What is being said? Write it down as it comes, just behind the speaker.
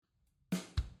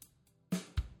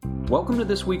Welcome to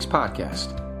this week's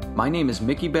podcast. My name is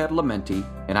Mickey Badalamenti,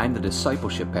 and I'm the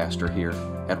discipleship pastor here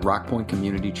at Rock Point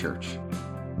Community Church.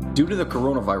 Due to the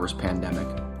coronavirus pandemic,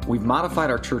 we've modified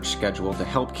our church schedule to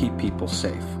help keep people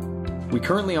safe. We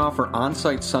currently offer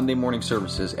on-site Sunday morning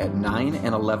services at 9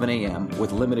 and 11 a.m.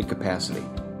 with limited capacity,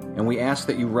 and we ask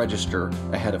that you register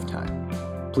ahead of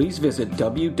time. Please visit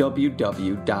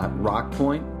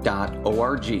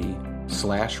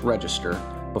www.rockpoint.org/register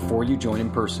before you join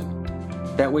in person.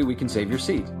 That way we can save your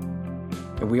seat.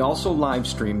 And we also live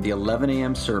stream the 11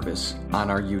 a.m. service on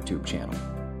our YouTube channel.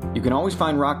 You can always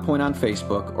find Rock Point on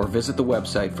Facebook or visit the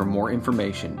website for more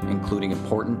information, including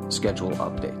important schedule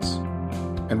updates.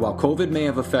 And while COVID may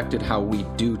have affected how we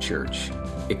do church,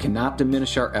 it cannot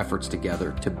diminish our efforts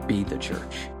together to be the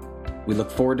church. We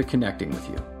look forward to connecting with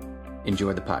you.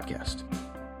 Enjoy the podcast.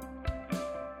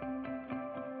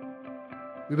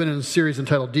 We've been in a series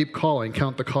entitled Deep Calling,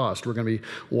 Count the Cost. We're going to be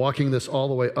walking this all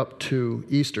the way up to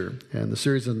Easter. And the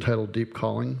series is entitled Deep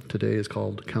Calling. Today is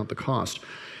called Count the Cost.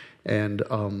 And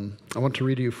I want to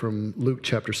read to you from Luke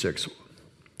chapter 6.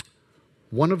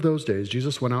 One of those days,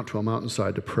 Jesus went out to a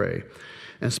mountainside to pray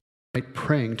and spent the night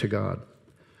praying to God.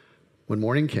 When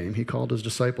morning came, he called his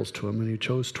disciples to him, and he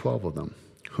chose 12 of them,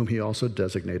 whom he also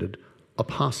designated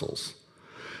apostles.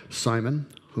 Simon,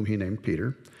 whom he named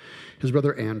Peter, his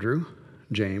brother Andrew,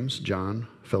 James, John,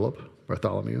 Philip,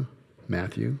 Bartholomew,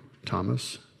 Matthew,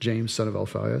 Thomas, James, son of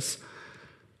Alphaeus,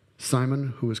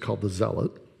 Simon, who was called the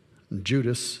Zealot,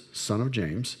 Judas, son of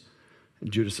James,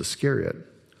 and Judas Iscariot,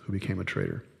 who became a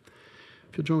traitor.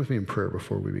 If you'll join with me in prayer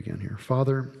before we begin here.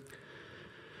 Father,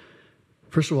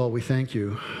 first of all, we thank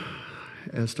you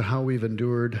as to how we've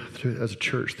endured as a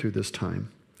church through this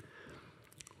time.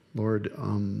 Lord,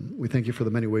 we thank you for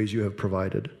the many ways you have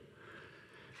provided.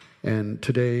 And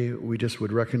today, we just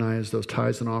would recognize those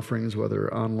tithes and offerings,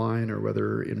 whether online or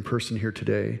whether in person here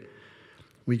today.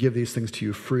 We give these things to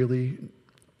you freely,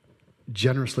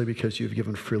 generously, because you've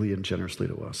given freely and generously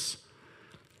to us.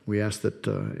 We ask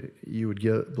that you would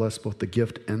bless both the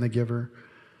gift and the giver.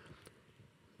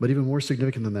 But even more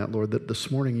significant than that, Lord, that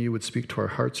this morning you would speak to our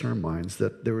hearts and our minds,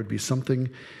 that there would be something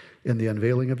in the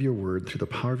unveiling of your word through the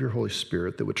power of your Holy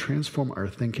Spirit that would transform our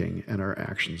thinking and our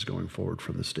actions going forward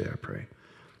from this day, I pray.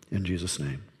 In Jesus'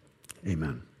 name,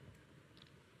 amen.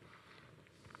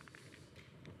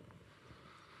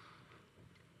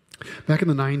 Back in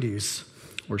the 90s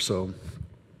or so,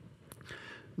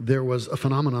 there was a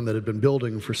phenomenon that had been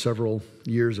building for several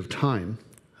years of time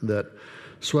that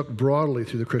swept broadly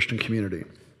through the Christian community.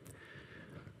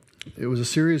 It was a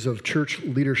series of church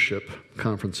leadership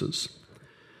conferences.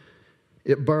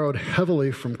 It borrowed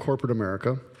heavily from corporate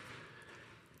America,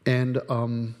 and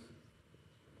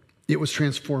it was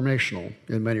transformational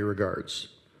in many regards.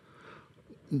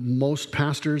 Most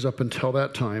pastors up until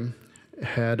that time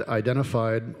had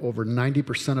identified, over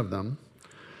 90% of them,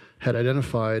 had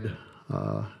identified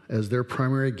as their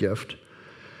primary gift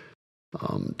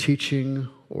teaching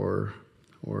or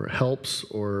helps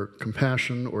or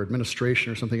compassion or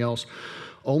administration or something else.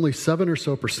 Only 7% or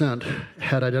so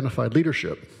had identified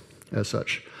leadership as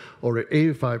such. Over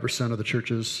 85% of the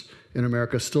churches in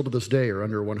America still to this day are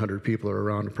under 100 people or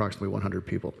around approximately 100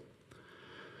 people.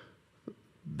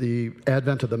 The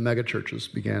advent of the megachurches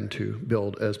began to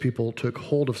build as people took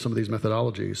hold of some of these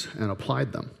methodologies and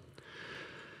applied them.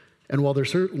 And while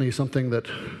there's certainly something that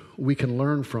we can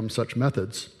learn from such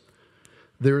methods,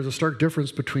 there is a stark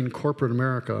difference between corporate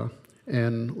America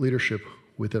and leadership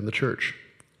within the church.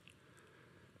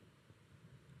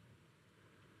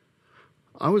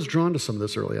 I was drawn to some of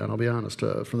this early on, I'll be honest.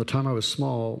 From the time I was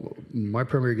small, my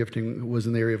primary gifting was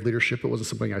in the area of leadership. It wasn't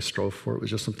something I strove for. It was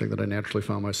just something that I naturally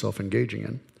found myself engaging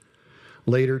in.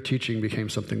 Later, teaching became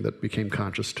something that became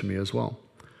conscious to me as well.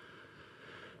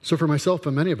 So for myself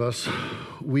and many of us,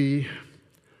 we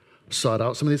sought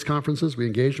out some of these conferences, we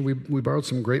engaged, and we borrowed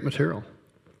some great material.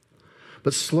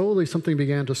 But slowly, something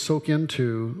began to soak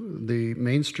into the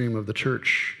mainstream of the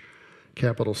church,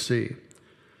 capital C.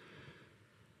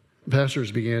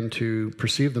 Pastors began to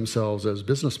perceive themselves as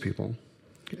business people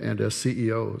and as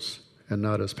CEOs and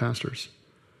not as pastors.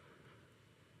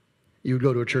 You would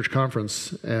go to a church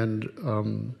conference and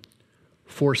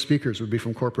 4 speakers would be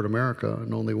from corporate America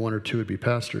and only 1 or 2 would be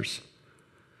pastors.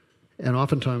 And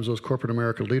oftentimes those corporate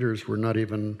America leaders were not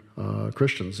even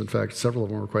Christians. In fact, several of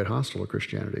them were quite hostile to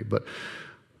Christianity. But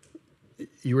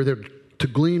you were there to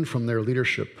glean from their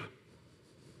leadership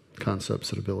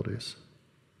concepts and abilities.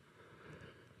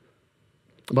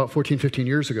 About 14, 15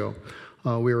 years ago,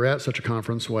 we were at such a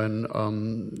conference when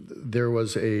there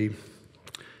was a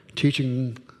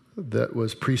teaching that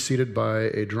was preceded by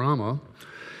a drama.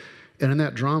 And in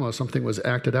that drama, something was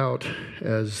acted out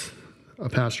as a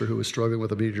pastor who was struggling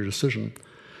with a major decision,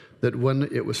 that when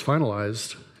it was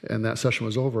finalized and that session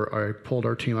was over, I pulled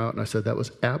our team out and I said, that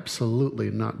was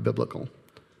absolutely not biblical.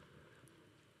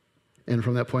 And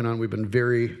from that point on, we've been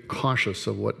very cautious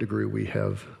of what degree we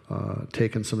have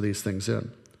taken some of these things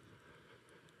in.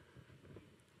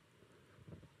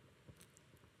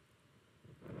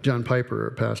 John Piper,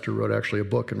 a pastor, wrote actually a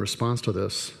book in response to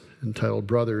this entitled,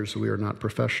 Brothers, We Are Not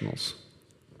Professionals.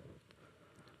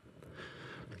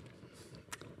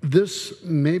 This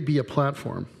may be a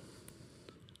platform,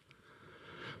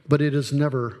 but it is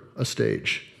never a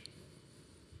stage.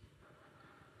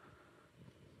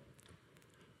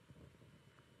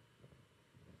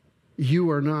 You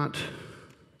are not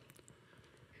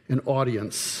an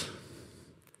audience.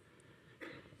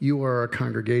 You are a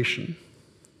congregation.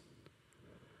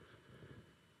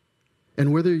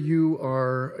 And whether you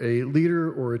are a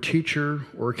leader or a teacher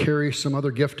or carry some other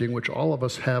gifting, which all of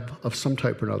us have of some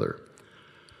type or another,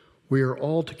 we are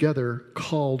all together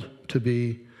called to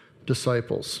be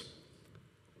disciples.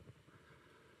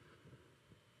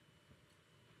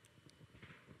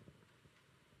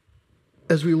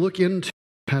 As we look into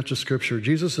passage of Scripture,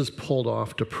 Jesus is pulled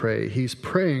off to pray. He's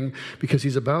praying because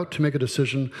he's about to make a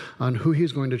decision on who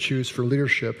he's going to choose for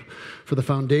leadership for the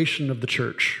foundation of the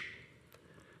church.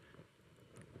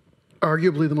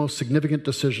 Arguably the most significant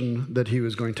decision that he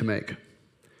was going to make.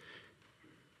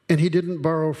 And he didn't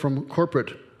borrow from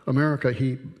corporate America.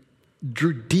 He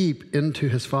drew deep into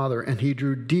his Father, and he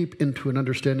drew deep into an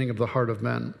understanding of the heart of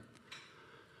men.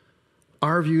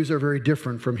 Our views are very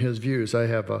different from his views. I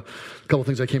have a couple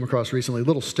things I came across recently,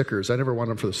 little stickers. I never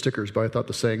wanted them for the stickers, but I thought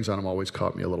the sayings on them always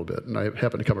caught me a little bit. And I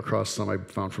happened to come across some I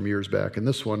found from years back. And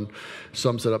this one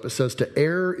sums it up. It says, to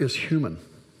err is human.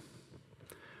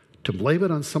 To blame it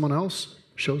on someone else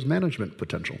shows management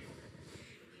potential.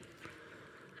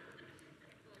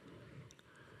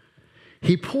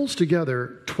 He pulls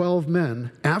together 12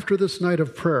 men after this night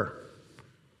of prayer.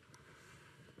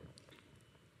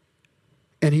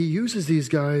 And he uses these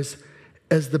guys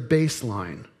as the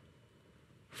baseline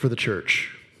for the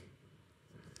church.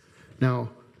 Now,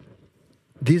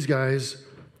 these guys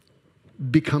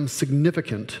become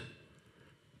significant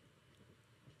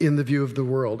in the view of the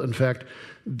world. In fact,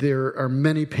 there are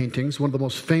many paintings. One of the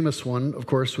most famous one, of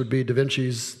course, would be Da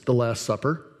Vinci's The Last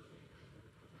Supper,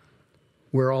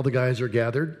 where all the guys are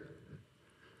gathered.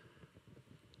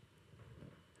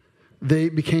 They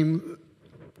became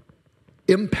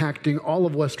impacting all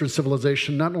of Western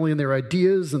civilization, not only in their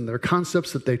ideas and their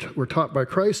concepts that they were taught by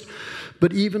Christ,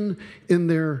 but even in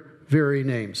their very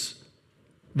names.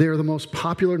 They are the most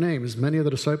popular names. Many of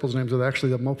the disciples' names are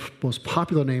actually the most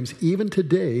popular names even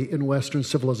today in Western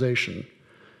civilization.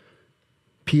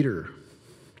 Peter,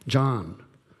 John,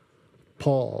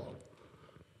 Paul,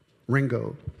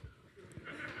 Ringo.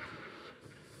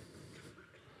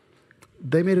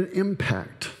 They made an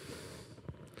impact.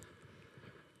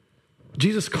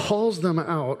 Jesus calls them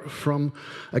out from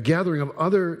a gathering of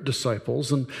other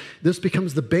disciples, and this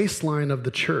becomes the baseline of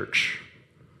the church.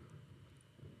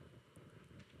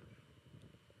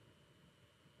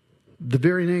 The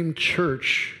very name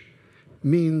church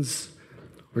means,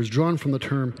 or is drawn from the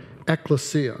term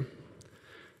ecclesia.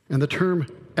 And the term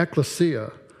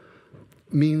ecclesia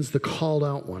means the called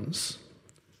out ones.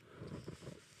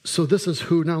 So this is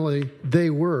who not only they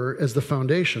were as the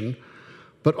foundation,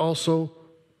 but also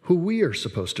who we are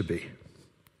supposed to be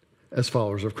as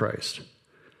followers of Christ.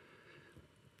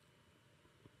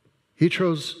 He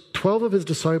chose 12 of his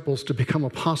disciples to become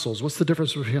apostles. What's the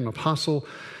difference between an apostle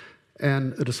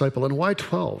and a disciple? And why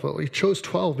 12? Well, he chose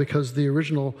 12 because the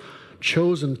original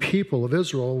chosen people of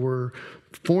Israel were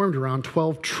formed around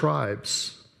 12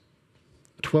 tribes,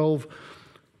 12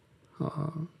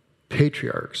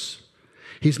 patriarchs.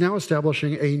 He's now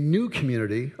establishing a new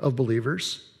community of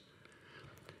believers.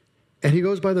 And he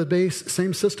goes by the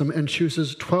same system and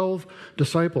chooses 12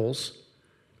 disciples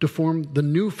to form the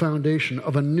new foundation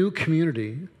of a new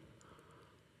community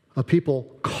of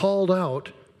people called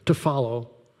out to follow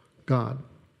God.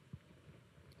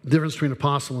 The difference between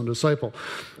apostle and disciple.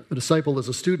 A disciple is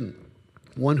a student,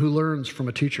 one who learns from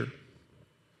a teacher.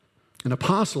 An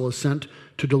apostle is sent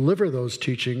to deliver those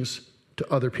teachings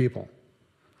to other people.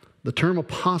 The term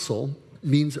apostle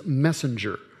means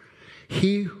messenger,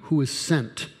 he who is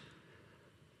sent.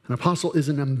 An apostle is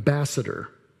an ambassador,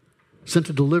 sent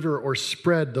to deliver or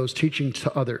spread those teachings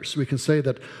to others. We can say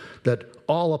that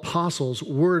all apostles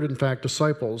were, in fact,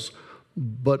 disciples,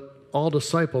 but all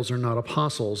disciples are not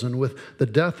apostles. And with the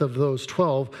death of those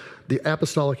 12, the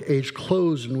apostolic age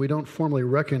closed, and we don't formally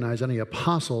recognize any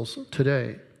apostles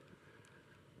today.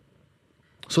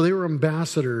 So they were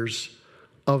ambassadors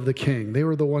of the king. They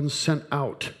were the ones sent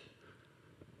out.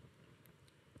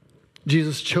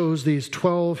 Jesus chose these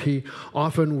 12. He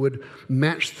often would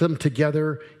match them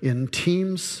together in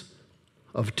teams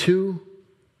of 2.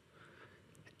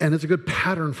 And it's a good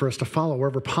pattern for us to follow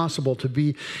wherever possible, to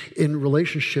be in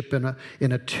relationship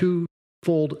in a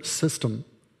twofold system.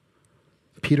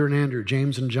 Peter and Andrew,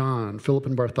 James and John, Philip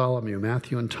and Bartholomew,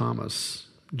 Matthew and Thomas,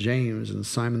 James and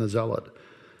Simon the Zealot,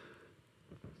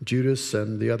 Judas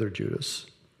and the other Judas.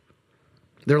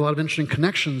 There are a lot of interesting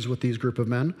connections with these group of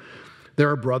men. There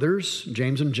are brothers,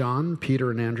 James and John, Peter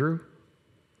and Andrew.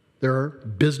 There are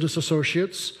business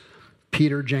associates,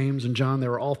 Peter, James, and John. They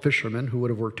were all fishermen who would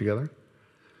have worked together.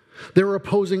 There were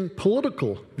opposing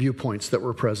political viewpoints that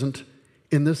were present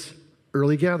in this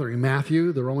early gathering.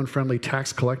 Matthew, the Roman-friendly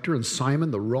tax collector, and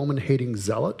Simon, the Roman-hating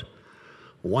zealot.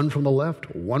 One from the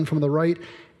left, one from the right,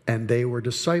 and they were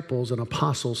disciples and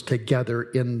apostles together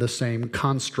in the same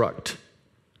construct.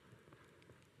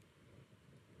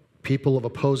 People of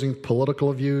opposing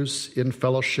political views in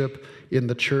fellowship, in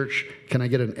the church. Can I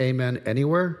get an amen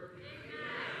anywhere?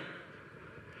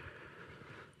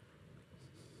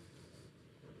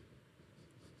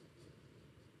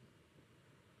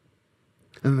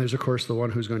 And then there's, of course, the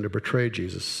one who's going to betray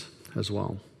Jesus as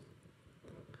well.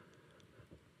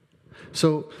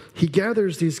 So he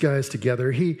gathers these guys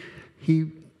together. He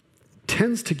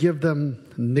tends to give them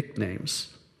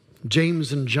nicknames.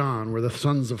 James and John were the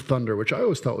sons of thunder, which I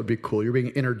always thought would be cool. You're being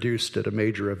introduced at a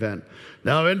major event.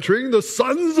 Now entering the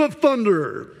sons of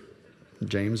thunder,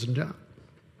 James and John.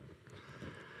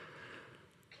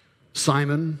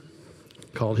 Simon,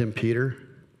 called him Peter.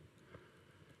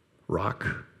 Rock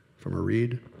from a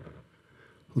reed.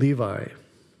 Levi,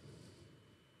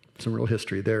 some real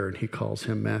history there, and he calls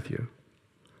him Matthew.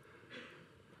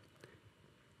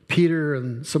 Peter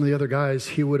and some of the other guys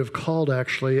he would have called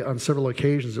actually on several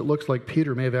occasions. It looks like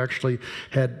Peter may have actually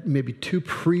had maybe 2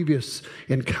 previous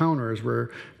encounters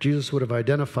where Jesus would have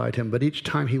identified him, but each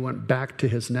time he went back to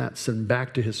his nets and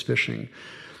back to his fishing.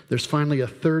 There's finally a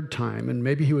third time, and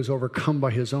maybe he was overcome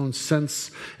by his own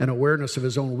sense and awareness of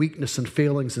his own weakness and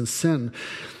failings and sin.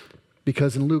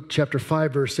 Because in Luke chapter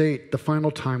 5, verse 8, the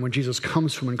final time when Jesus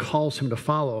comes to him and calls him to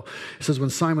follow, it says when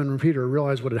Simon and Peter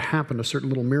realized what had happened, a certain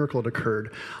little miracle had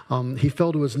occurred, he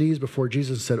fell to his knees before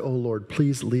Jesus and said, "Oh Lord,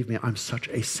 please leave me. I'm such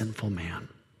a sinful man."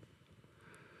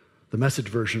 The Message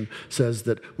version says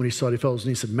that when he saw it, he fell to his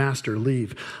knees and said, "Master,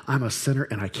 leave. I'm a sinner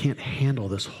and I can't handle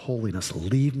this holiness.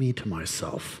 Leave me to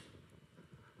myself."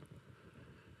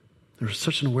 There's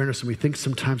such an awareness, and we think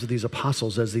sometimes of these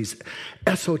apostles as these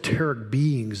esoteric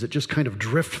beings that just kind of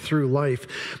drift through life,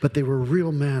 but they were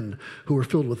real men who were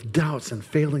filled with doubts and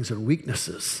failings and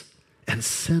weaknesses and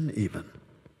sin even.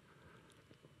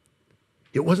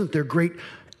 It wasn't their great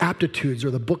aptitudes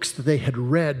or the books that they had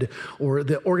read or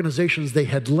the organizations they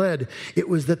had led. It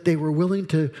was that they were willing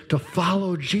to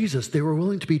follow Jesus. They were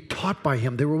willing to be taught by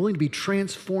him. They were willing to be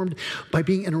transformed by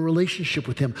being in a relationship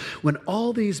with him. When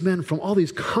all these men from all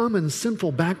these common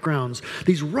sinful backgrounds,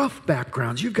 these rough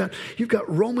backgrounds, you've got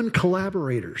Roman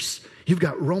collaborators. You've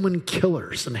got Roman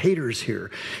killers and haters here.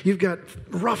 You've got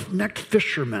rough-necked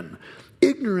fishermen,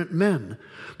 ignorant men.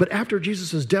 But after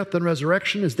Jesus' death and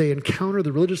resurrection, as they encounter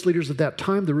the religious leaders at that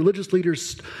time, the religious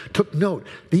leaders took note.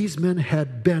 These men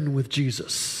had been with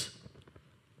Jesus.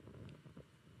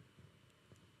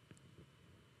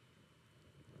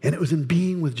 And it was in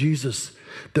being with Jesus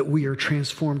that we are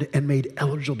transformed and made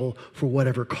eligible for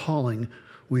whatever calling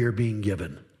we are being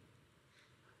given.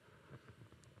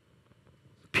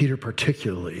 Peter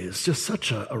particularly is just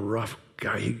such a rough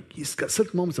guy. He's got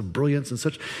such moments of brilliance and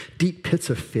such deep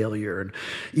pits of failure. And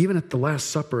even at the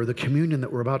Last Supper, the communion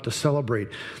that we're about to celebrate,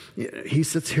 he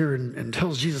sits here and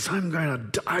tells Jesus, "I'm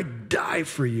going to die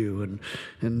for you."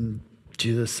 And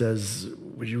Jesus says,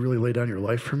 "Would you really lay down your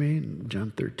life for me?" In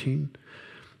John 13,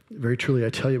 "Very truly I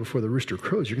tell you, before the rooster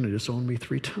crows, you're going to disown me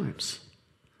 3 times.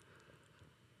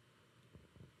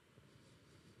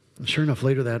 And sure enough,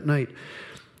 later that night,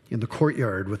 in the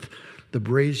courtyard with the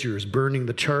braziers burning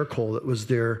the charcoal that was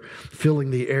there,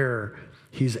 filling the air,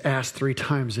 he's asked 3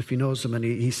 times if he knows him, and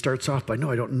he starts off by,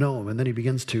 "No, I don't know him," and then he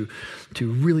begins to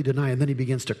really deny, and then he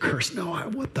begins to curse, "No,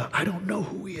 I don't know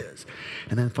who he is."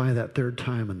 And then finally that 3rd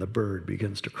time, and the bird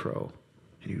begins to crow,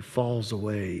 and he falls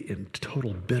away in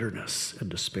total bitterness and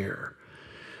despair.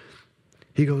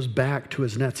 He goes back to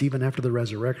his nets even after the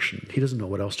resurrection. He doesn't know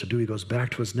what else to do. He goes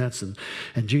back to his nets, and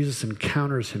Jesus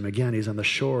encounters him again. He's on the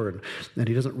shore, and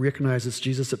he doesn't recognize it's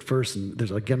Jesus at first. And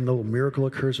there's again a little miracle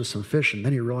occurs with some fish, and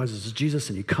then he realizes it's Jesus,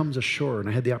 and he comes ashore. And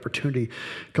I had the opportunity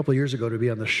a couple of years ago to be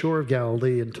on the shore of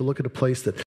Galilee and to look at a place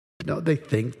that No, they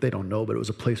don't know, but it was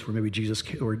a place where maybe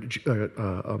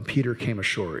Peter came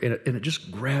ashore. And it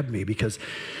just grabbed me because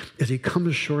as he comes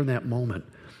ashore in that moment,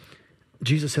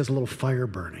 Jesus has a little fire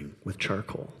burning with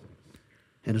charcoal.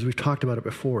 And as we've talked about it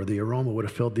before, the aroma would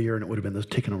have filled the air and it would have been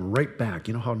taken them right back.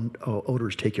 You know how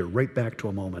odors take you right back to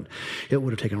a moment. It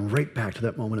would have taken them right back to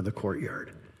that moment in the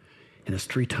courtyard. And his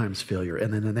 3 times failure.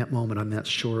 And then in that moment on that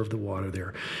shore of the water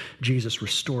there, Jesus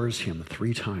restores him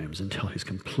 3 times until he's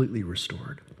completely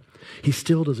restored. He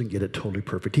still doesn't get it totally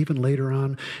perfect. Even later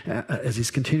on, as he's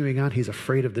continuing on, he's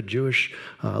afraid of the Jewish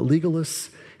legalists,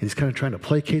 and he's kind of trying to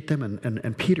placate them,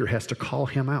 and Peter has to call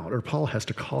him out, or Paul has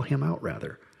to call him out,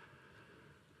 rather.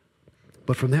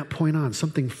 But from that point on,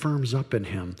 something firms up in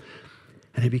him,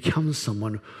 and he becomes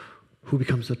someone who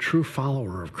becomes a true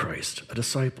follower of Christ, a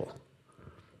disciple.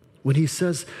 When he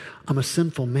says, I'm a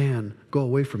sinful man, go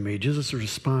away from me, Jesus'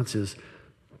 response is,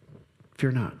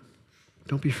 fear not.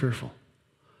 Don't be fearful.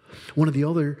 One of the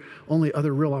only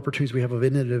other real opportunities we have of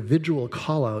an individual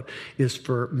call out is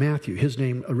for Matthew. His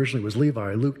name originally was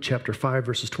Levi. Luke chapter 5,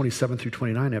 verses 27 through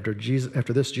 29. After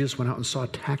this, Jesus went out and saw a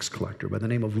tax collector by the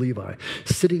name of Levi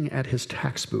sitting at his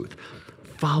tax booth.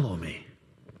 Follow me,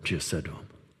 Jesus said to him.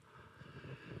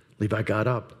 Levi got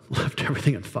up, left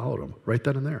everything, and followed him right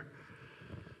then and there.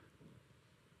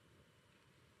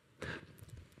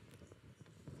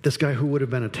 This guy who would have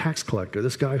been a tax collector,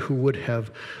 this guy who would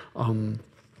have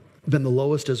been the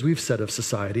lowest, as we've said, of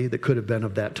society that could have been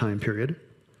of that time period.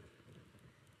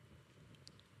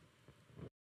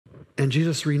 And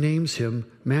Jesus renames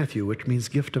him Matthew, which means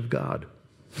gift of God.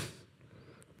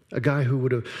 A guy who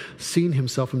would have seen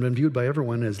himself and been viewed by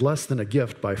everyone as less than a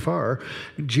gift by far.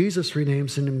 Jesus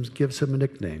renames him and gives him a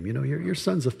nickname. You know, you're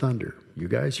sons of thunder. You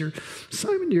guys, you're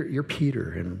Simon, you're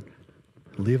Peter. And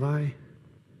Levi,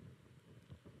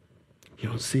 you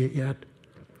don't see it yet,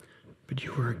 but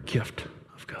you were a gift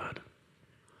of God.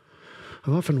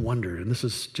 I've often wondered, and this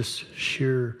is just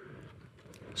sheer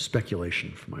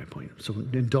speculation from my point, so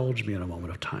indulge me in a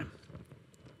moment of time.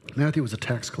 Matthew was a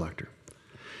tax collector.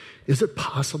 Is it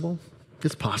possible?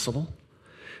 It's possible.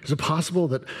 Is it possible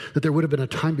that there would have been a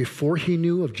time before he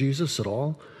knew of Jesus at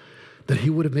all, that he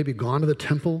would have maybe gone to the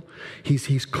temple?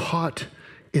 He's caught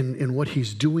in what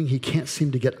he's doing. He can't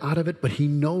seem to get out of it, but he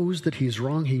knows that he's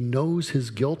wrong. He knows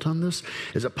his guilt on this.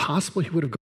 Is it possible he would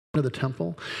have gone to the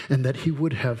temple and that he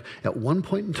would have at one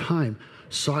point in time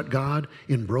sought God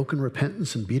in broken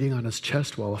repentance and beating on his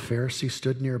chest while a Pharisee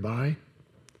stood nearby?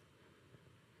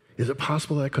 Is it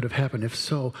possible that could have happened? If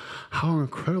so, how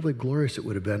incredibly glorious it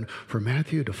would have been for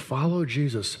Matthew to follow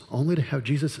Jesus, only to have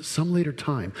Jesus at some later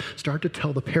time start to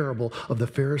tell the parable of the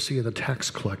Pharisee and the tax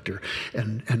collector.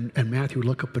 And Matthew would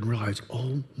look up and realize,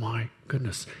 oh my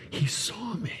goodness, he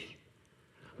saw me.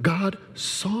 God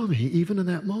saw me even in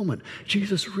that moment.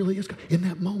 Jesus really is God. In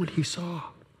that moment, he saw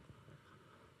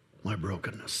my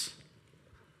brokenness.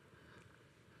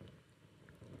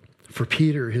 For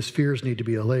Peter, his fears need to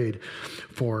be allayed.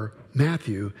 For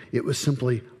Matthew, it was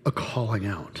simply a calling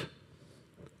out.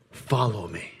 Follow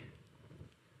me.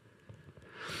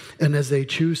 And as they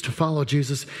choose to follow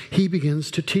Jesus, he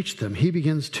begins to teach them. He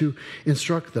begins to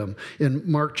instruct them. In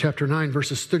Mark chapter 9,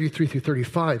 verses 33 through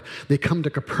 35, they come to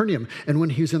Capernaum. And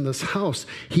when he's in this house,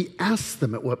 he asks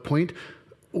them at what point,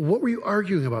 what were you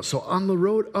arguing about? So on the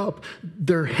road up,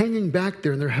 they're hanging back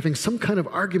there and they're having some kind of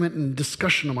argument and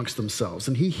discussion amongst themselves.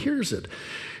 And he hears it.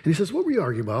 And he says, what were you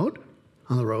arguing about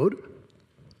on the road?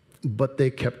 But they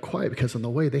kept quiet because on the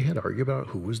way they had argued about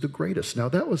who was the greatest. Now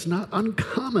that was not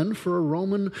uncommon for a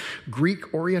Roman,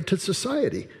 Greek-oriented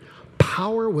society.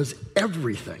 Power was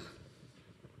everything.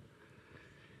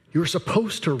 You're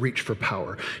supposed to reach for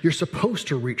power. You're supposed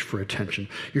to reach for attention.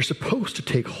 You're supposed to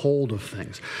take hold of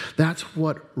things. That's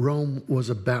what Rome was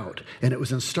about. And it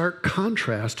was in stark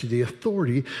contrast to the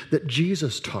authority that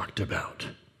Jesus talked about.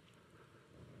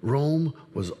 Rome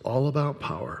was all about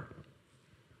power,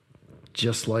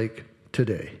 just like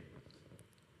today.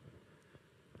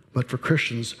 But for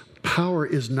Christians, power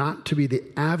is not to be the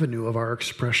avenue of our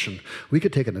expression. We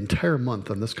could take an entire month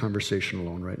on this conversation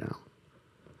alone right now.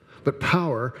 But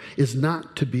power is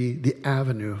not to be the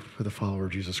avenue for the follower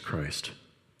of Jesus Christ.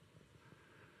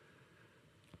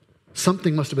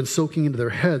 Something must have been soaking into their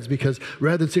heads because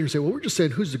rather than sitting and say, well, we're just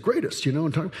saying who's the greatest,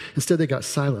 and instead they got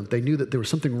silent. They knew that there was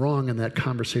something wrong in that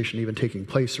conversation even taking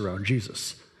place around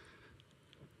Jesus.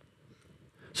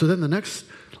 So then the next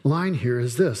line here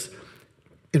is this.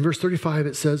 In verse 35,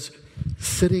 it says,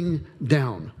 sitting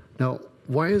down. Now,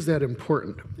 why is that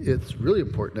important? It's really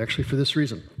important, actually, for this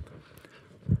reason.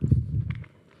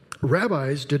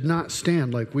 Rabbis did not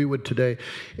stand like we would today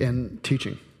in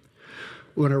teaching.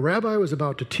 When a rabbi was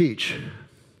about to teach,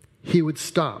 he would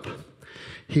stop.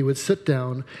 He would sit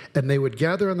down, and they would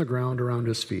gather on the ground around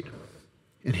his feet,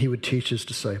 and he would teach his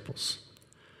disciples.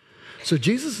 So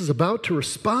Jesus is about to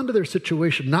respond to their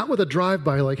situation, not with a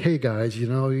drive-by like, hey guys,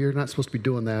 you're not supposed to be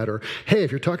doing that, or hey,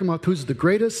 if you're talking about who's the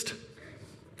greatest,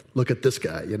 look at this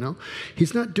guy,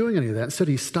 He's not doing any of that. Instead,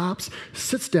 he stops,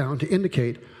 sits down to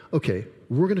indicate, okay,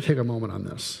 we're going to take a moment on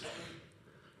this.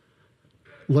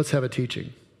 Let's have a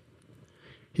teaching.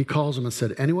 He calls them and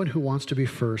said, anyone who wants to be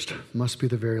first must be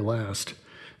the very last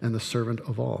and the servant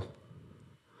of all.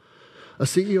 A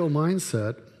CEO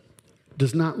mindset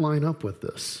does not line up with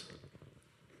this.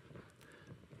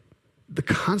 The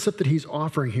concept that he's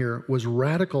offering here was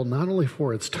radical not only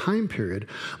for its time period,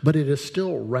 but it is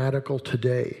still radical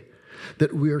today,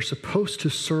 that we are supposed to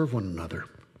serve one another.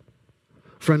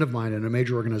 A friend of mine in a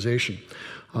major organization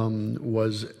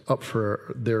was up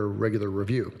for their regular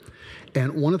review.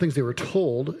 And one of the things they were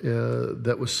told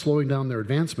that was slowing down their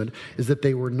advancement is that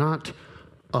they were not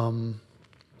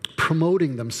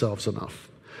promoting themselves enough.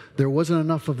 There wasn't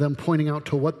enough of them pointing out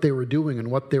to what they were doing and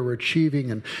what they were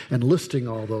achieving and listing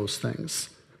all those things.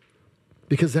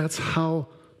 Because that's how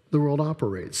the world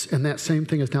operates. And that same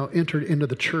thing has now entered into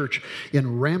the church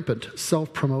in rampant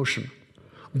self-promotion,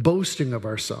 boasting of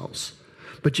ourselves.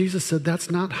 But Jesus said that's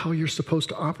not how you're supposed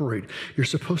to operate. You're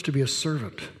supposed to be a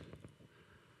servant.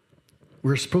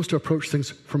 We're supposed to approach things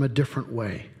from a different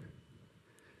way.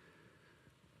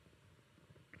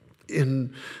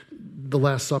 In the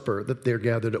Last Supper that they're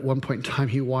gathered, at one point in time,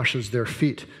 he washes their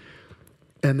feet.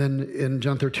 And then in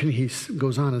John 13, he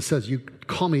goes on and says, you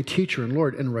call me teacher and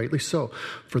Lord, and rightly so,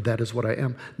 for that is what I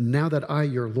am. Now that I,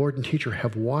 your Lord and teacher,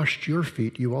 have washed your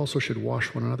feet, you also should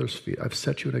wash one another's feet. I've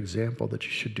set you an example that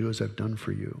you should do as I've done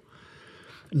for you.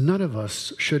 None of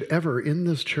us should ever, in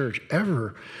this church,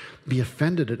 ever be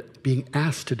offended at being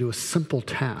asked to do a simple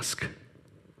task.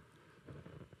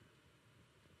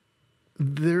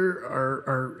 There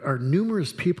are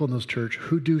numerous people in this church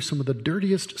who do some of the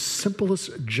dirtiest,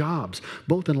 simplest jobs,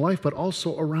 both in life but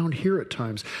also around here at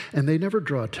times, and they never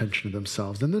draw attention to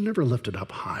themselves, and they're never lifted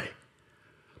up high.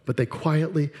 But they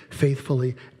quietly,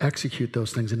 faithfully execute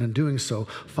those things, and in doing so,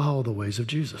 follow the ways of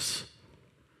Jesus.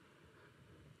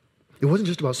 It wasn't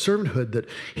just about servanthood that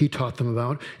he taught them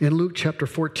about. In Luke chapter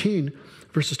 14,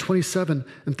 verses 27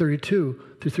 and 32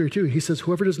 through 32, he says,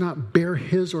 whoever does not bear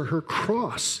his or her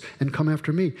cross and come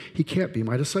after me, he can't be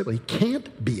my disciple. He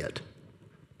can't be it.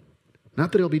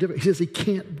 Not that it'll be different. He says he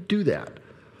can't do that.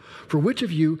 For which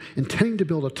of you, intending to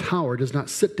build a tower, does not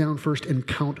sit down first and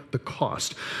count the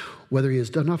cost, whether he has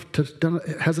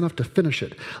has enough to finish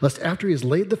it, lest after he has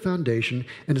laid the foundation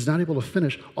and is not able to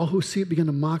finish, all who see it begin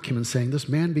to mock him and saying, this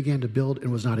man began to build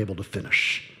and was not able to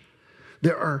finish.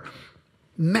 There are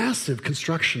massive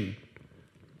construction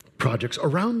projects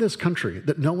around this country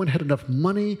that no one had enough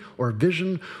money or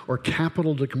vision or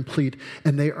capital to complete,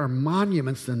 and they are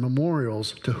monuments and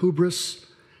memorials to hubris,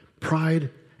 pride,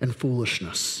 and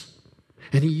foolishness.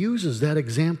 And he uses that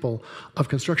example of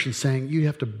construction, saying you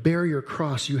have to bear your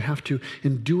cross, you have to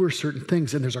endure certain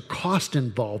things, and there's a cost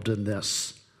involved in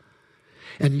this.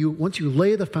 And once you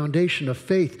lay the foundation of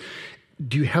faith,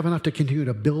 do you have enough to continue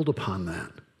to build upon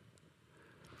that?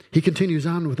 He continues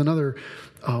on with another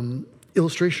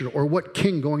illustration. Or what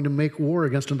king going to make war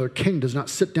against another king does not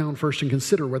sit down first and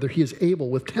consider whether he is able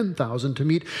with 10,000 to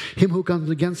meet him who comes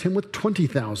against him with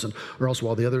 20,000? Or else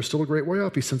while the other is still a great way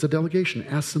off, he sends a delegation,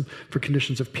 asks them for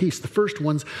conditions of peace. The first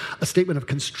one's a statement of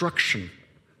construction.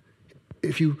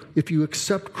 If you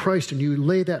accept Christ and you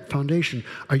lay that foundation,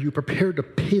 are you prepared to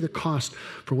pay the cost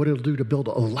for what it'll do to build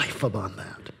a life upon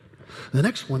that? The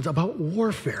next one's about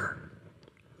warfare.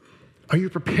 Are you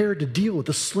prepared to deal with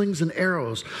the slings and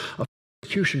arrows of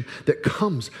persecution that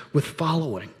comes with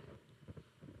following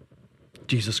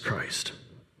Jesus Christ?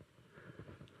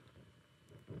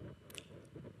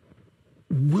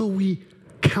 Will we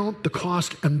count the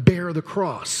cost and bear the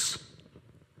cross?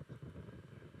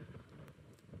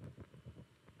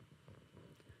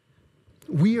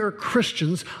 We are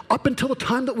Christians up until the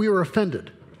time that we were offended.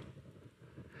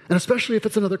 And especially if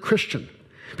it's another Christian.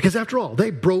 Because after all,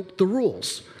 they broke the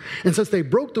rules. And since they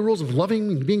broke the rules of loving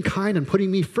and being kind and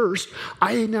putting me first,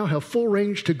 I now have full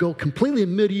range to go completely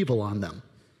medieval on them.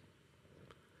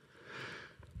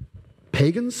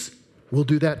 Pagans will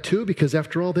do that too, because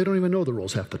after all, they don't even know the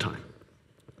rules half the time.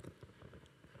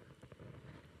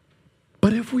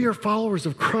 But if we are followers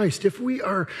of Christ, if we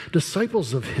are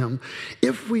disciples of him,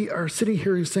 if we are sitting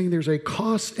here and saying there's a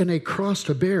cost and a cross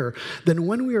to bear, then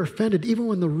when we are offended, even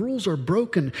when the rules are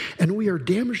broken and we are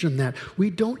damaged in that, we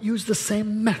don't use the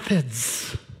same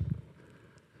methods.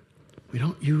 We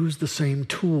don't use the same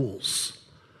tools.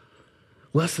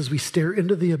 lest as we stare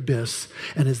into the abyss,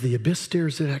 and as the abyss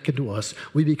stares back into us,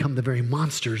 we become the very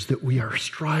monsters that we are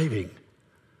striving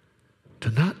to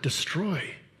not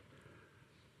destroy,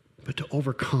 but to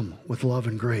overcome with love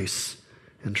and grace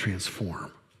and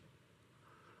transform.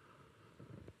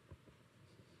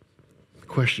 The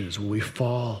question is, will we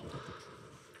fall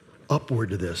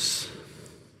upward to this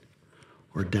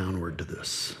or downward to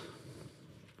this?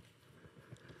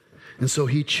 And so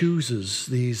he chooses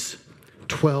these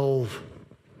 12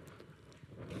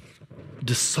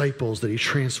 disciples that he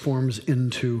transforms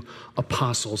into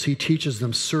apostles. He teaches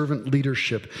them servant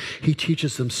leadership. He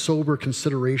teaches them sober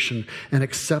consideration and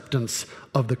acceptance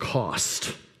of the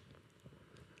cost.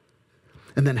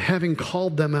 And then having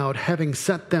called them out, having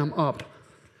set them up,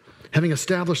 having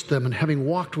established them, and having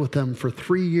walked with them for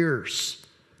 3 years,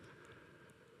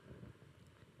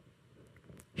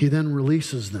 he then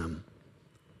releases them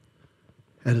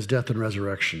at his death and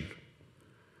resurrection.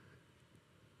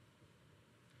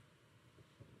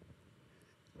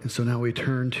 And so now we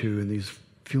turn to, in these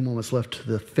few moments left, to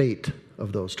the fate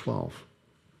of those 12.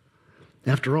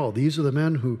 After all, these are the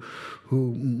men who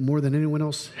more than anyone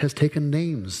else has taken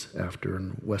names after in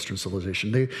Western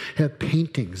civilization. They have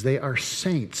paintings. They are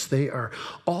saints. They are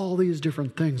all these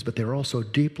different things, but they're also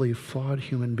deeply flawed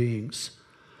human beings.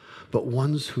 But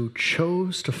ones who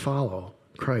chose to follow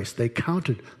Christ. They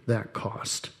counted that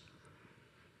cost.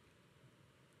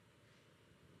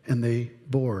 And they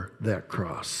bore that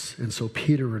cross. And so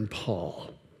Peter and Paul,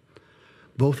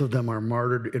 both of them are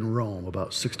martyred in Rome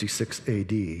about 66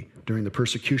 A.D. during the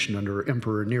persecution under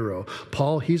Emperor Nero.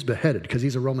 Paul, he's beheaded because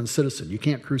he's a Roman citizen. You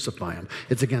can't crucify him.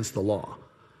 It's against the law.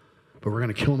 But we're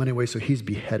going to kill him anyway, so he's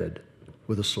beheaded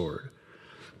with a sword.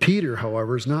 Peter,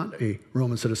 however, is not a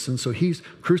Roman citizen, so he's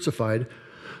crucified.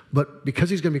 But because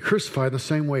he's going to be crucified the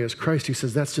same way as Christ, he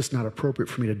says, that's just not appropriate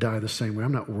for me to die the same way.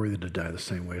 I'm not worthy to die the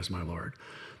same way as my Lord.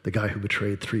 The guy who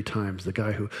betrayed 3 times, the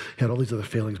guy who had all these other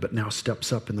failings but now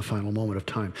steps up in the final moment of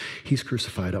time, he's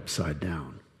crucified upside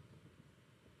down.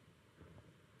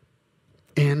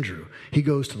 Andrew, he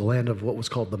goes to the land of what was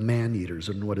called the man-eaters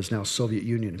in what is now Soviet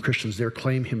Union. Christians there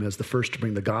claim him as the first to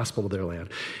bring the gospel to their land.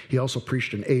 He also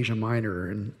preached in Asia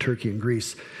Minor, in Turkey and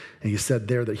Greece, and he said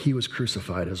there that he was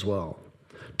crucified as well.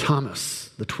 Thomas,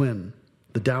 the twin,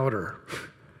 the doubter,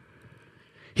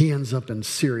 he ends up in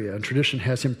Syria, and tradition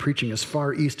has him preaching as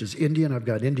far east as India, and I've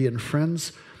got Indian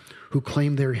friends who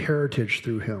claim their heritage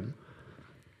through him.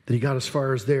 That he got as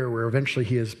far as there, where eventually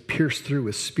he is pierced through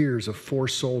with spears of 4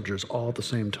 soldiers all at the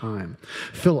same time.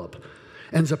 Philip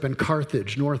ends up in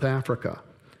Carthage, North Africa,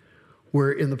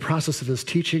 where in the process of his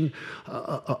teaching,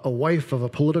 a wife of a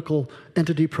political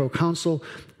entity, proconsul,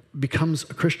 becomes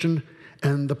a Christian,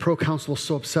 and the proconsul is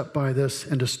so upset by this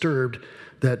and disturbed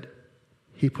that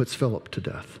he puts Philip to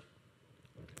death.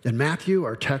 And Matthew,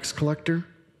 our tax collector,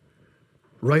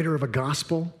 writer of a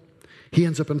gospel, he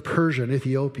ends up in Persia and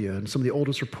Ethiopia, and some of the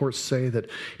oldest reports say that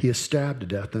he is stabbed to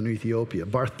death in Ethiopia.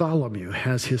 Bartholomew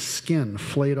has his skin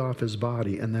flayed off his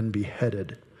body and then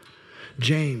beheaded.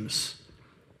 James,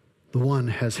 the one,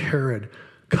 has Herod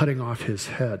cutting off his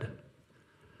head.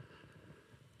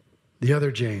 The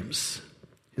other James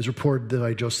is reported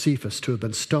by Josephus to have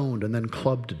been stoned and then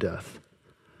clubbed to death.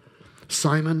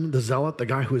 Simon the Zealot, the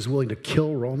guy who is willing to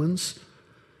kill Romans,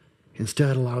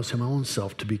 instead allows his own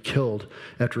self to be killed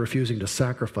after refusing to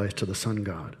sacrifice to the sun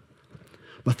god.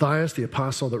 Matthias, the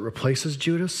apostle that replaces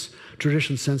Judas,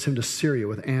 tradition sends him to Syria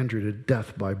with Andrew to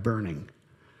death by burning.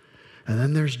 And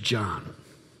then there's John.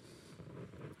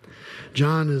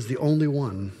 John is the only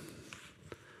one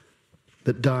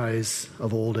that dies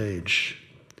of old age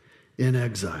in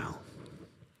exile.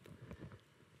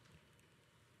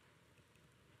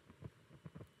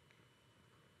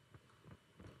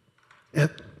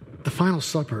 At the Final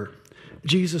Supper,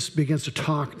 Jesus begins to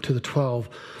talk to the 12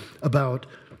 about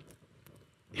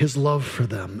his love for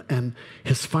them and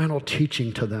his final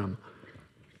teaching to them.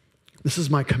 This is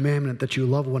my commandment, that you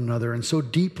love one another. And so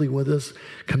deeply was this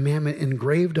commandment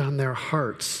engraved on their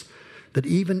hearts that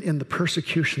even in the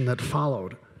persecution that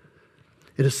followed,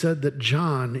 it is said that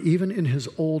John, even in his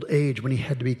old age, when he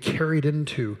had to be carried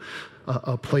into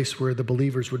a place where the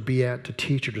believers would be at to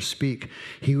teach or to speak,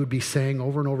 he would be saying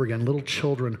over and over again, little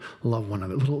children, love one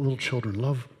another. Little children,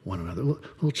 love one another.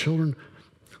 Little children,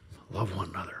 love one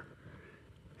another.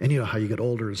 And you know how you get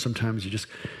older and sometimes you just,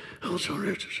 little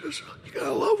children, you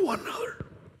gotta love one another.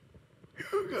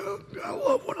 You gotta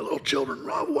love one another. Little children,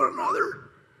 love one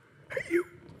another. Hey, you,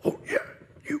 oh yeah,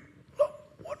 you love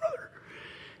one another.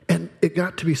 And it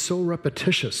got to be so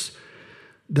repetitious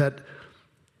that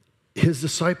his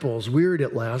disciples, wearied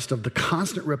at last of the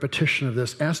constant repetition of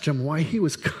this, asked him why he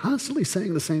was constantly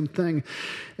saying the same thing.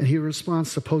 And his response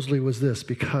supposedly was this: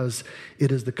 because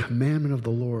it is the commandment of the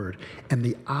Lord, and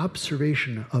the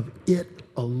observation of it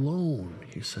alone,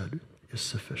 he said, is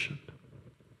sufficient.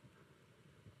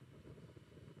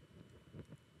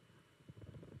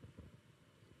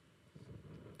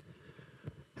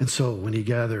 And so when he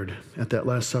gathered at that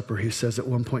Last Supper, he says at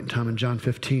one point in time in John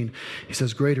 15, he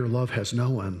says, greater love has no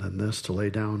one than this, to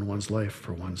lay down one's life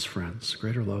for one's friends.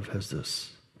 Greater love has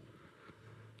this,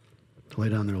 to lay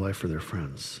down their life for their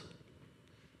friends.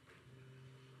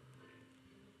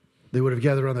 They would have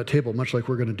gathered around that table, much like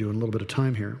we're going to do in a little bit of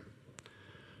time here,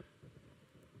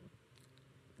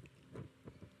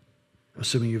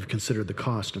 assuming you've considered the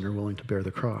cost and are willing to bear the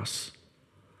cross.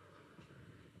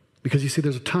 Because you see,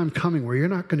 there's a time coming where you're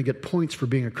not going to get points for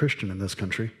being a Christian in this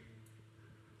country.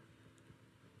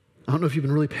 I don't know if you've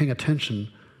been really paying attention,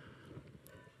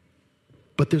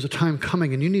 but there's a time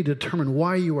coming and you need to determine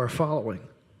why you are following.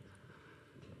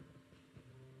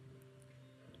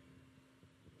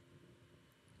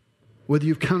 Whether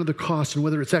you've counted the cost and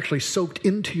whether it's actually soaked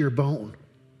into your bone.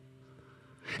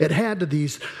 It had to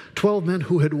these 12 men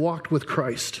who had walked with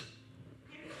Christ.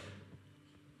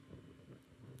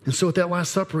 And so at that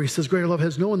Last Supper, he says, greater love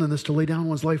has no one than this, to lay down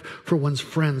one's life for one's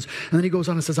friends. And then he goes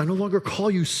on and says, I no longer call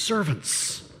you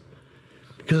servants,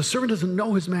 because a servant doesn't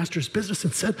know his master's business.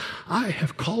 And said, I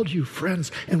have called you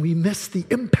friends. And we miss the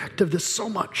impact of this so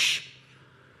much.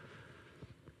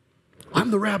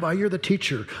 I'm the rabbi, you're the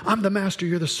teacher. I'm the master,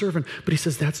 you're the servant. But he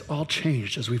says, that's all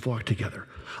changed as we've walked together.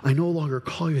 I no longer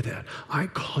call you that. I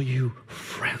call you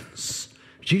friends.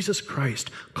 Jesus Christ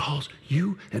calls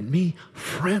you and me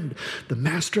friend. The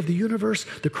master of the universe,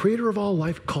 the creator of all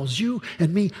life, calls you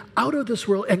and me out of this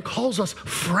world and calls us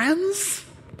friends?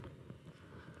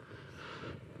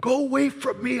 Go away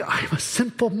from me. I am a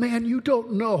sinful man. You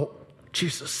don't know,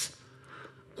 Jesus,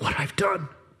 what I've done.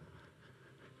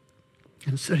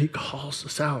 Instead, he calls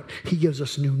us out. He gives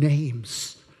us new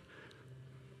names.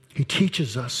 He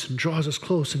teaches us and draws us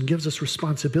close and gives us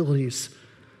responsibilities.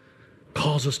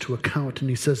 Calls us to account, and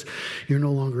he says, you're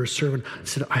no longer a servant. I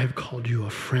said, I have called you a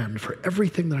friend. For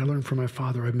everything that I learned from my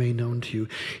Father I made known to you.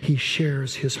 He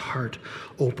shares his heart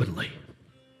openly.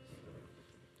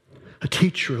 A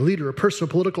teacher, a leader, a person of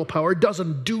political power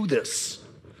doesn't do this.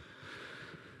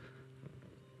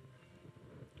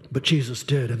 But Jesus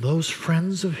did. And those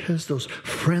friends of his, those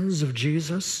friends of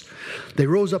Jesus, they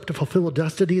rose up to fulfill a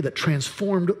destiny that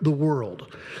transformed the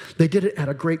world. They did it at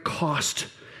a great cost,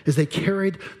 as they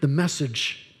carried the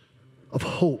message of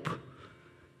hope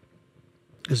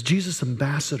as Jesus'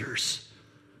 ambassadors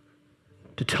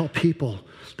to tell people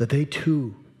that they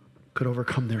too could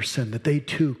overcome their sin, that they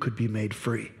too could be made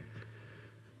free.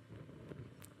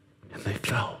 And they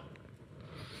fell.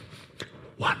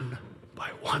 One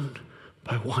by one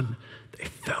by one, they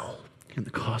fell in the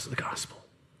cause of the gospel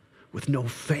with no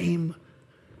fame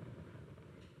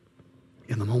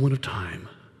in the moment of time.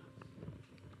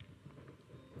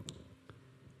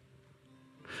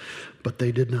 But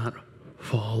they did not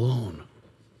fall alone.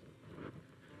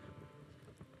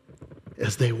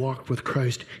 As they walked with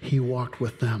Christ, he walked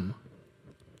with them.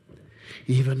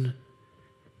 Even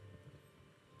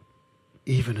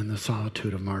in the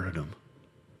solitude of martyrdom.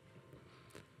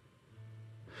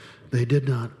 They did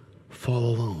not fall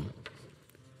alone.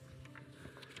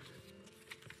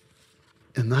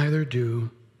 And neither do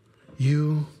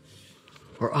you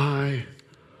or I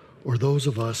or those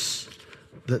of us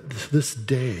that this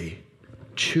day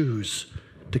choose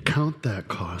to count that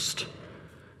cost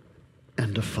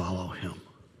and to follow him.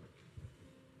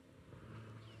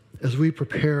 As we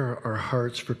prepare our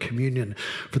hearts for communion,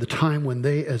 for the time when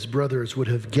they as brothers would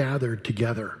have gathered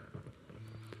together,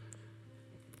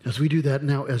 as we do that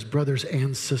now as brothers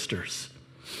and sisters,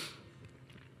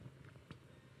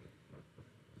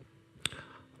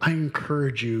 I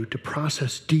encourage you to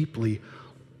process deeply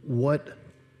what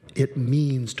it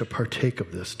means to partake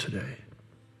of this today.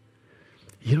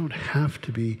 You don't have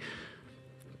to be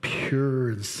pure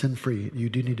and sin-free. You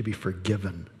do need to be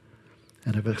forgiven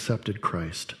and have accepted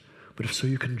Christ. But if so,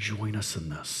 you can join us in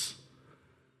this.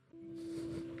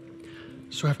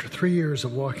 So after 3 years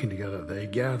of walking together, they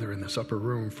gather in this upper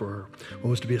room for what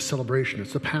was to be a celebration.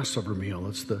 It's the Passover meal.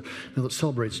 It's the meal that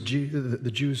celebrates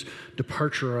the Jews'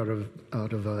 departure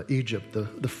out of Egypt,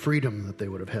 the freedom that they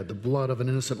would have had, the blood of an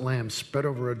innocent lamb spread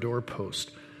over a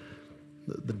doorpost,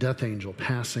 the death angel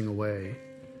passing away.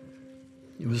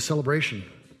 It was a celebration.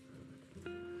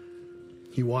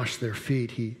 He washed their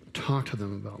feet. He talked to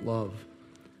them about love.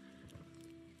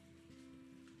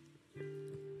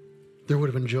 There would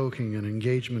have been joking and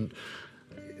engagement.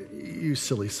 You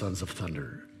silly sons of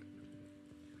thunder.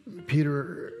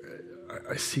 Peter,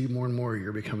 I see more and more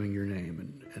you're becoming your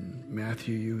name. And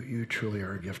Matthew, you truly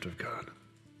are a gift of God.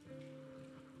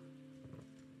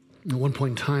 At one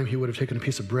point in time, he would have taken a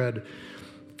piece of bread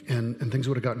and things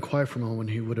would have gotten quiet for a moment when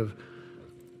he would have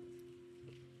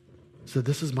said,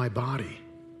 this is my body.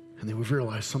 And they would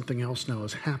realize something else now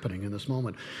is happening in this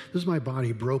moment. This is my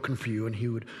body broken for you. And he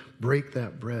would break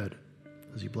that bread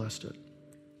as he blessed it.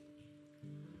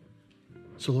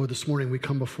 So Lord, this morning we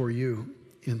come before you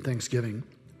in thanksgiving.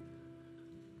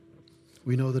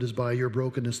 We know that it's by your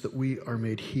brokenness that we are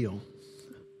made heal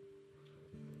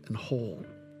and whole,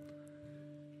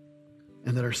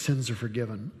 and that our sins are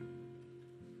forgiven.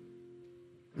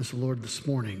 And so, Lord, this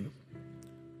morning,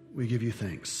 we give you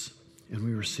thanks, and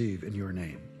we receive in your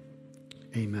name.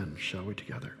 Amen. Shall we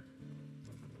together?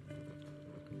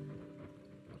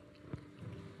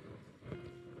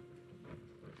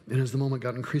 And as the moment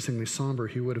got increasingly somber,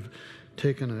 he would have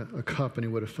taken a cup and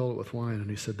he would have filled it with wine, and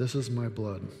he said, this is my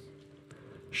blood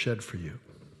shed for you.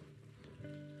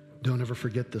 Don't ever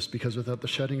forget this, because without the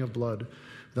shedding of blood,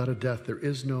 without a death, there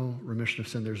is no remission of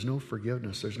sin. There's no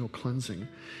forgiveness. There's no cleansing.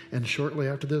 And shortly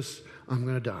after this, I'm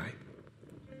going to die.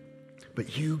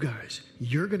 But you guys,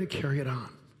 you're going to carry it on.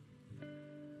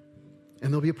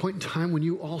 And there'll be a point in time when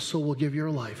you also will give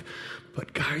your life.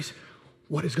 But guys,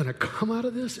 what is going to come out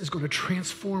of this is going to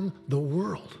transform the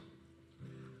world.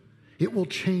 It will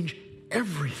change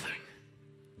everything.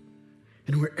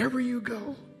 And wherever you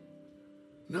go,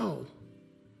 know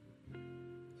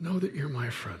that you're my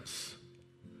friends,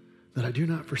 that I do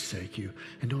not forsake you,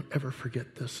 and don't ever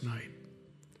forget this night.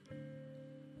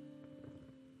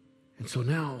 And so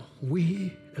now,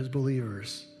 we as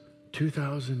believers,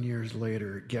 2,000 years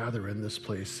later, gather in this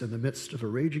place in the midst of a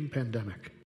raging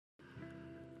pandemic.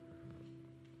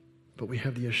 But we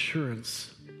have the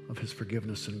assurance of his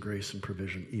forgiveness and grace and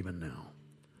provision even now.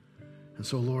 And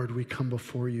so, Lord, we come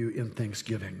before you in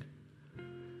thanksgiving.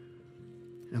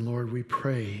 And Lord, we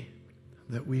pray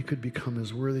that we could become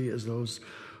as worthy as those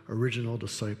original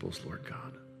disciples, Lord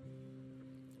God.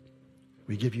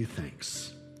 We give you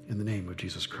thanks in the name of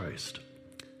Jesus Christ.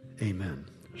 Amen.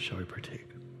 Shall we partake?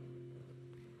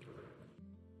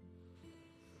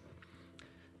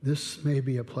 This may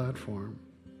be a platform,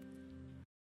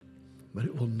 but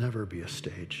it will never be a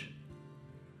stage.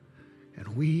 And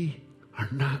we are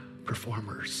not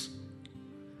performers.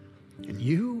 And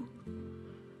you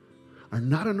are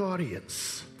not an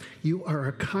audience. You are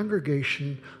a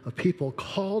congregation of people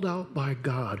called out by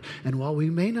God. And while we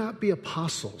may not be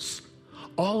apostles,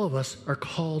 all of us are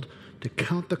called to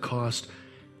count the cost,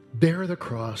 bear the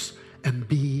cross, and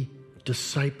be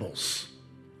disciples.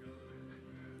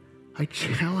 I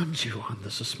challenge you on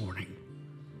this morning.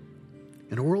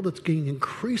 In a world that's getting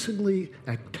increasingly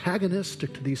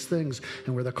antagonistic to these things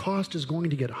and where the cost is going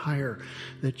to get higher,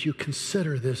 that you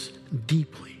consider this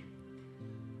deeply.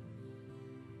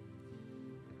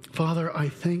 Father, I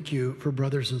thank you for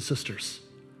brothers and sisters.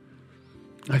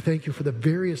 I thank you for the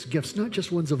various gifts, not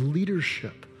just ones of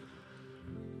leadership,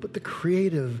 but the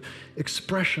creative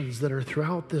expressions that are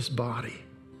throughout this body.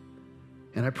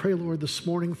 And I pray, Lord, this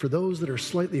morning for those that are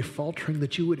slightly faltering,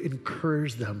 that you would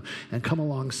encourage them and come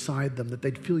alongside them, that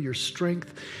they'd feel your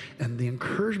strength and the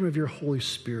encouragement of your Holy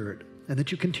Spirit, and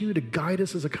that you continue to guide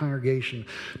us as a congregation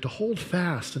to hold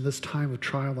fast in this time of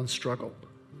trial and struggle.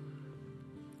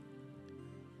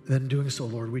 Then in doing so,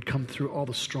 Lord, we'd come through all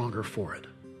the stronger for it.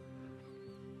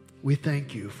 We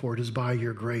thank you, for it is by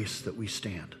your grace that we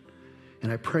stand. And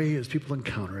I pray as people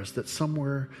encounter us that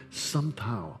somewhere,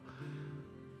 somehow,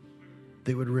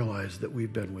 they would realize that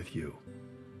we've been with you.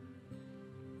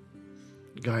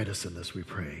 Guide us in this, we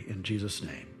pray. In Jesus'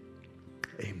 name,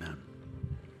 amen.